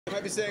You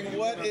might be saying,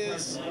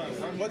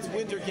 what's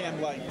winter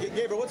camp like?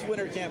 Gabriel, what's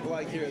winter camp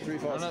like here at Three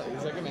Falls?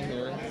 Is that gonna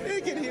hear?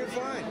 He can hear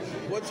fine.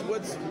 What's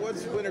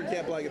winter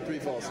camp like at Three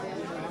Falls?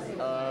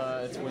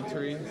 It's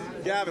wintry.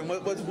 Gavin,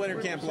 what's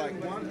winter camp like?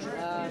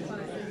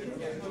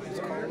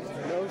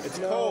 It's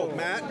cold,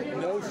 Matt.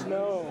 No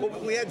snow. Well,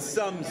 we had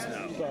some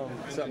snow.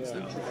 Some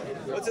snow.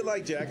 What's it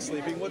like, Jack,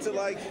 sleeping? What's it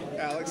like,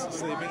 Alex,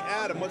 sleeping?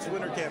 Adam, what's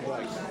winter camp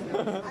like?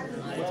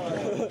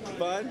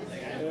 Fun?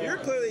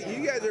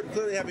 You guys are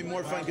clearly having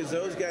more fun because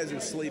those guys are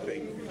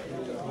sleeping.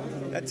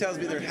 That tells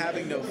me they're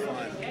having no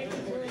fun.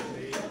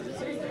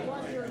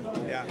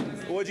 Yeah.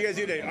 Well, what'd you guys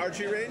do today?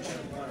 Archery range?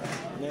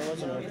 No, it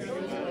wasn't archery.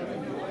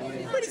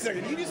 Wait a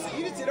second. You just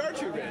did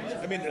archery range.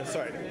 I mean,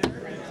 sorry.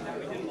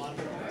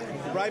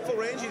 Rifle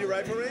range? You do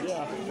rifle range?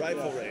 Yeah.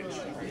 Rifle range.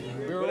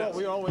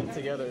 We all went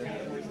together.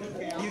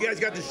 You guys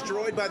got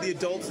destroyed by the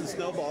adults and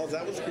snowballs.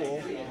 That was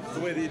cool. The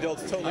way the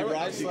adults totally I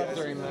rocked you slept guys.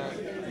 during that.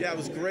 Yeah, it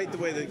was great the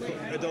way the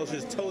adults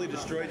just totally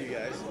destroyed you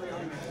guys.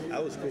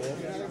 That was cool.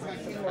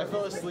 I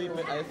fell asleep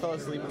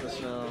in the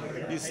snow.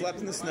 You slept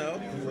in the snow.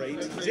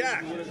 Great.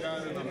 Jack,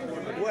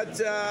 what'd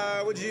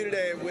you do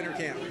today at winter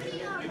camp?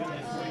 I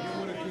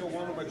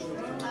walked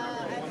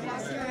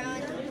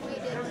around, we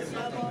did the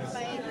snowball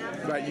fight.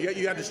 Right,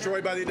 you got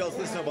destroyed by the adults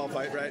in the snowball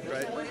fight, right?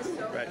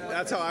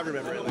 That's how I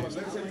remember it, at least.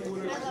 I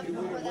left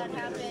before that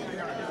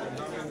happened.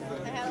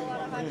 I had a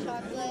lot of hot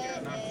chocolate,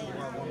 and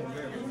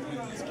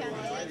that's kind of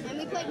it. And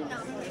we played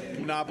Monopoly.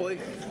 Monopoly?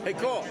 Hey,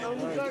 Cole,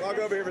 walk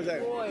over here for a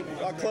second.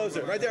 Walk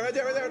closer. Right there.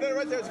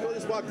 Let's go.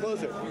 Just walk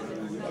closer.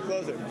 Walk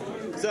closer.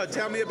 So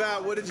tell me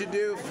about what did you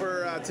do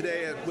for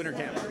today at winter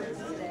camp?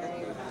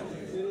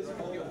 Did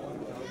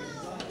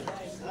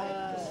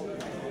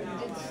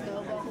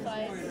snowball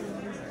fight.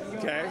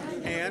 Okay,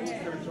 and?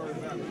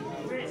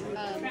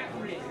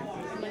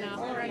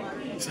 Monopoly.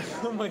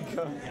 Oh my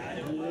god.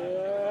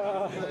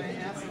 Yeah.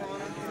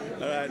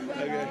 All right,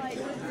 okay.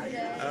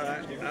 All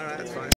right, that's fine.